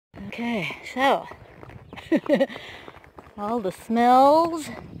Okay, so all the smells.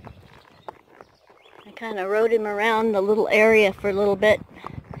 I kind of rode him around the little area for a little bit.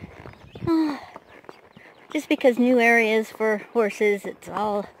 Just because new areas for horses, it's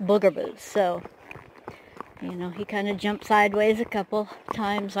all boogerboos. So, you know, he kind of jumped sideways a couple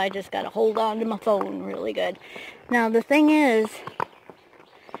times. I just got to hold on to my phone really good. Now, the thing is,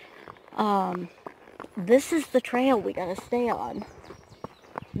 this is the trail we got to stay on.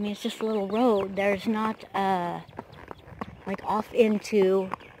 I mean, it's just a little road. There's not, like, off into,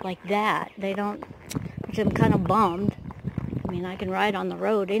 like that. They don't, which I'm kind of bummed. I mean, I can ride on the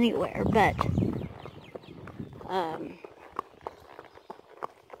road anywhere, but,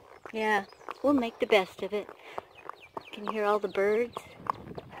 yeah, we'll make the best of it. Can you hear all the birds?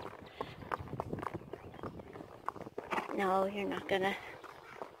 No, you're not gonna.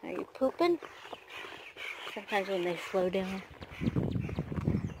 Are you pooping? Sometimes when they slow down.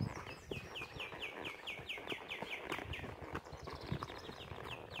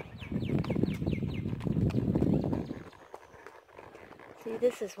 See,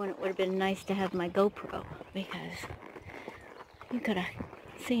 this is when it would have been nice to have my GoPro, because you could have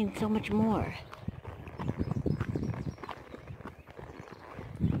seen so much more.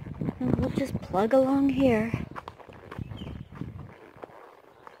 And we'll just plug along here.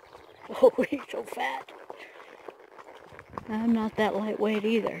 Oh, he's so fat. I'm not that lightweight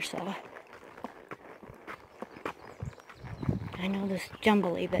either, so I know this is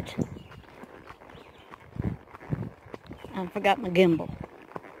jumbly, but I forgot my gimbal.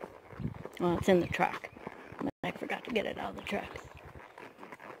 Well, it's in the truck, but I forgot to get it out of the truck.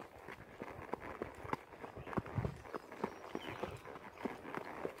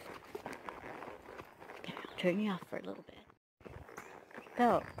 Okay, I'll turn you off for a little bit.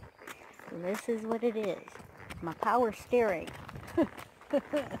 So, this is what it is. My power steering.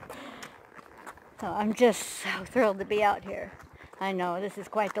 So I'm just so thrilled to be out here. I know, this is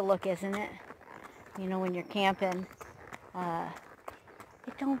quite the look, isn't it? You know, when you're camping,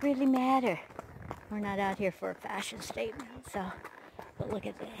 it don't really matter. We're not out here for a fashion statement, so, but look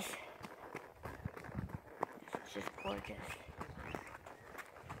at this. This is just gorgeous.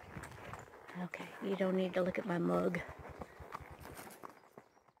 Okay, you don't need to look at my mug.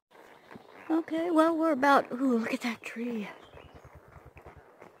 Okay, well, we're about, ooh, look at that tree.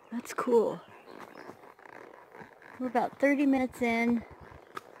 That's cool. We're about 30 minutes in.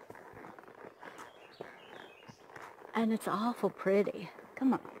 And it's awful pretty.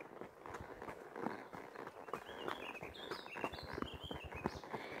 Come on.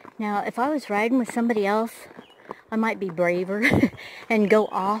 Now, if I was riding with somebody else, I might be braver and go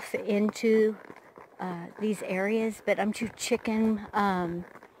off into these areas, but I'm too chicken.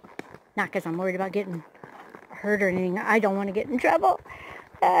 Not because I'm worried about getting hurt or anything. I don't want to get in trouble.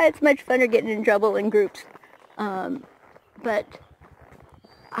 It's much funner getting in trouble in groups. But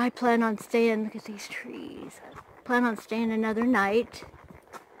I plan on staying, look at these trees. I plan on staying another night.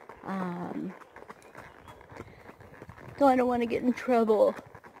 So I don't want to get in trouble.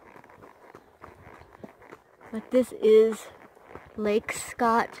 But this is Lake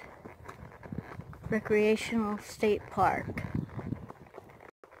Scott Recreational State Park.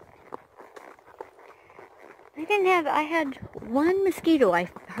 I had one mosquito I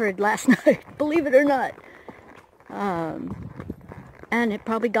heard last night, believe it or not. And it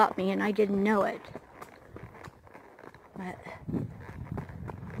probably got me and I didn't know it. But,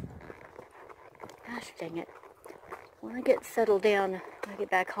 gosh dang it. When I get settled down, when I get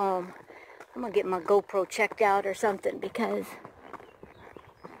back home, I'm going to get my GoPro checked out or something, because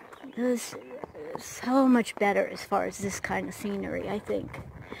this is so much better as far as this kind of scenery, I think.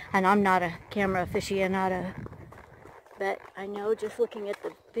 And I'm not a camera aficionado, but I know just looking at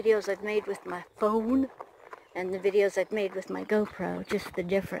the videos I've made with my phone and the videos I've made with my GoPro, just the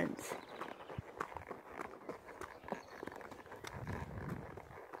difference.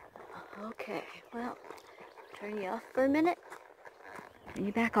 Okay, well, turn you off for a minute, turn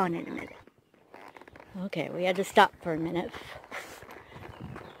you back on in a minute. Okay, we had to stop for a minute.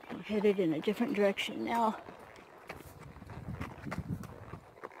 We're headed in a different direction now.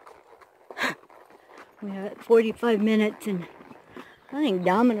 We are at 45 minutes and I think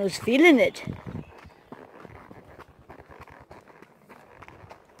Domino's feeling it.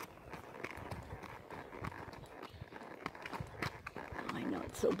 Oh, I know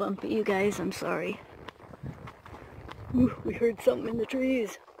it's so bumpy, you guys. I'm sorry. Ooh, we heard something in the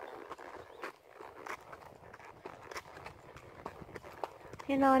trees.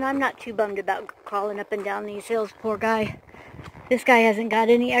 You know, and I'm not too bummed about crawling up and down these hills. Poor guy. This guy hasn't got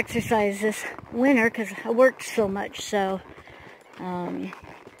any exercise this winter because I worked so much, so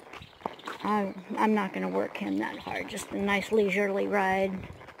I'm not going to work him that hard. Just a nice leisurely ride.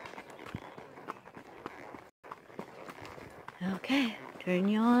 Okay, turn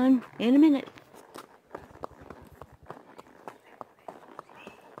you on in a minute.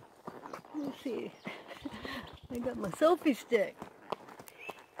 Let's see. I got my selfie stick.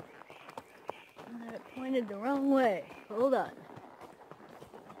 And it pointed the wrong way. Hold on.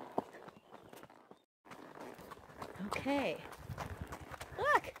 Okay.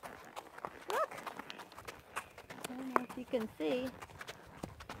 Look! Look! I don't know if you can see.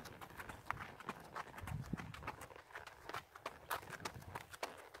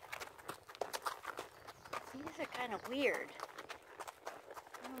 These are kind of weird.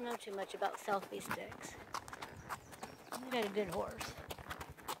 I don't know too much about selfie sticks. I got a good horse.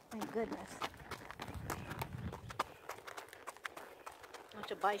 Thank goodness.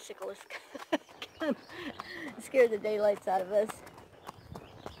 Bunch of bicyclists come scare the daylights out of us.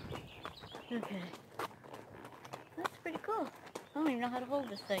 Okay. That's pretty cool. I don't even know how to hold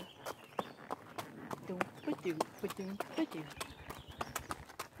this thing.